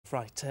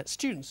Right,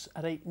 students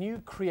at a new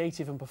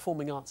Creative and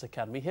Performing Arts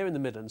Academy here in the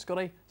Midlands got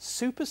a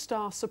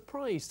superstar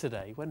surprise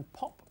today when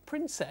pop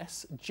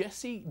princess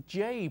Jessie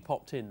J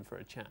popped in for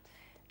a chat.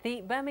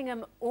 The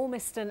Birmingham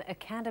Ormiston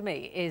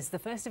Academy is the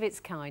first of its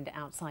kind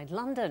outside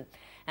London,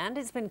 and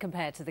it's been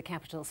compared to the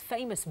capital's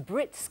famous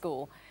Brit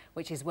School,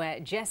 which is where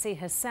Jessie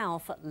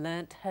herself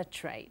learnt her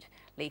trade.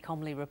 Lee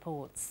Comley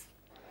reports.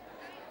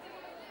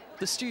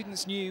 The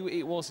students knew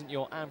it wasn't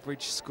your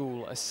average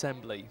school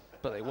assembly,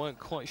 but they weren't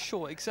quite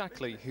sure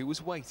exactly who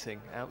was waiting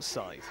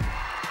outside.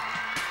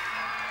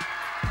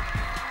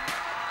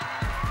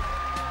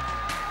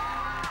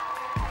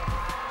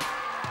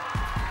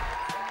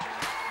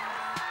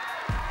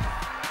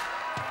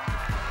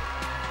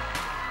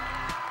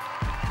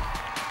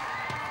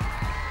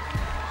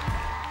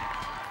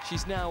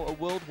 She's now a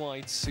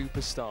worldwide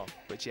superstar,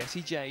 but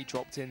Jessie J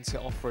dropped in to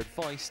offer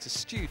advice to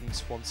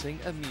students wanting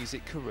a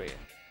music career.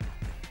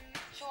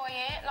 Enjoy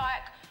it.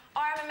 Like,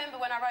 I remember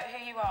when I wrote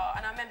Who You Are,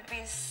 and I remember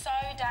being so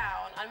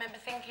down. I remember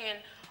thinking,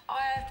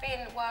 I've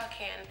been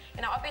working,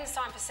 you know, I've been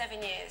signed for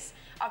 7 years.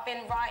 I've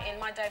been writing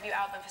my debut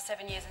album for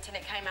 7 years until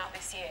it came out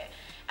this year.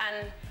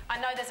 And I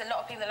know there's a lot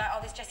of people that are like,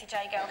 oh, this Jessie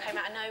J girl came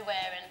out of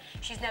nowhere and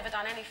she's never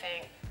done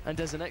anything. And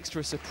as an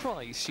extra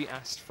surprise, she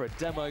asked for a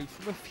demo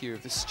from a few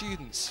of the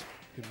students,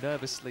 who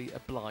nervously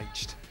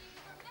obliged.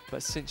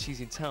 But since she's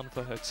in town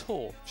for her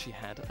tour, she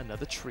had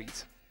another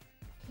treat.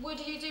 Would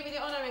you do me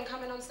the honour in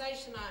coming on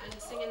stage tonight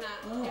and singing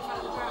that in front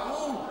of the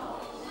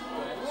crowd?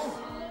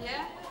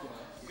 Yeah?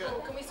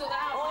 Cool. Can we sort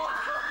that out?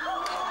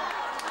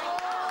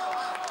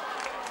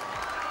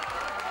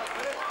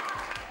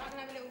 I can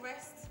have a little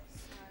rest.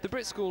 The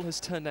Brit School has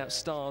turned out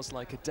stars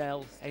like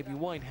Adele, Amy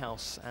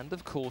Winehouse, and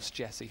of course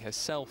Jessie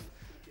herself.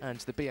 And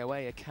the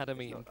BOA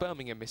Academy in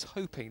Birmingham is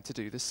hoping to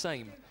do the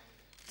same.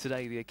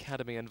 Today, the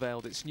Academy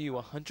unveiled its new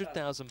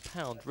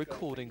 £100,000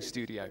 recording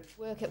studio.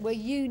 We're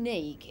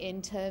unique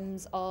in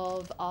terms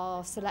of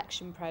our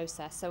selection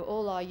process, so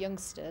all our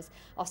youngsters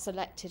are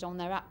selected on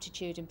their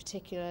aptitude in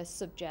particular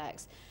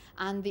subjects,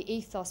 and the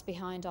ethos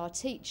behind our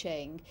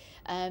teaching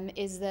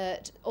is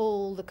that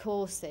all the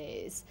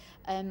courses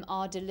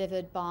are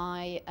delivered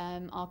by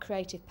our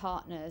creative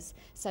partners,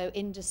 so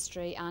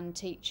industry and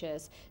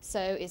teachers.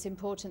 So it's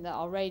important that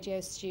our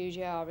radio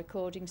studio, our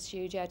recording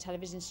studio,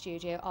 television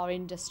studio are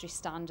industry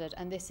standard,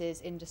 and this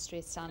is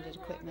industry standard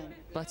equipment.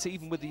 But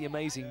even with the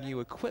amazing new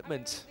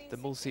equipment, the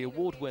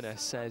multi-award winner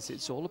says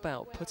it's all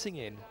about putting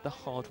in the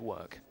hard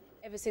work.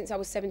 Ever since I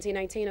was 17,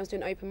 18, I was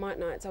doing open mic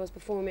nights, I was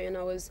performing, and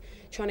I was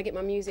trying to get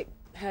my music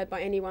heard by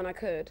anyone I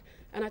could.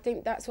 And I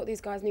think that's what these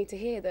guys need to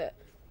hear, that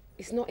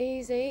it's not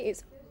easy,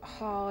 it's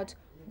hard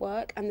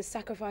work, and the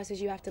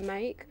sacrifices you have to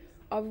make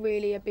are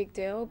really a big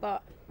deal.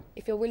 But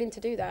if you're willing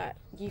to do that,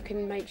 you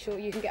can make sure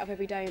you can get up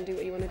every day and do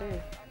what you want to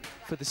do.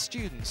 For the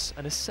students,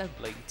 an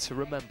assembly to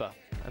remember,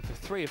 and for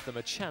 3 of them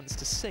a chance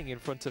to sing in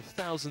front of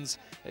thousands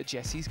at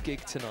Jessie's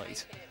gig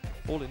tonight.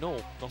 All in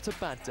all, not a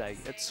bad day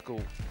at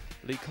school.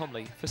 Lee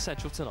Comley for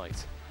Central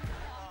Tonight.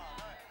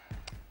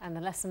 And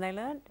the lesson they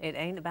learned, it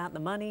ain't about the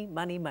money,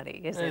 money,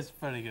 money, is it? It's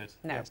very good.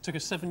 No. Yeah, it took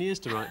us 7 years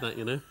to write that,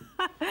 you know.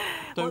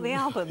 What, the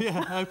album? Yeah,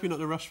 I hope you're not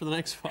in a rush for the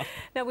next one.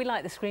 No, we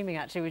like the screaming,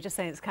 actually. We're just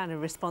saying it's kind of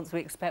a response we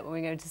expect when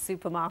we go into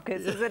supermarkets,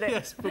 isn't it?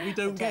 Yes, but we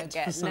don't get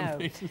for some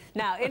reason.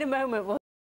 Now, in a moment, we'll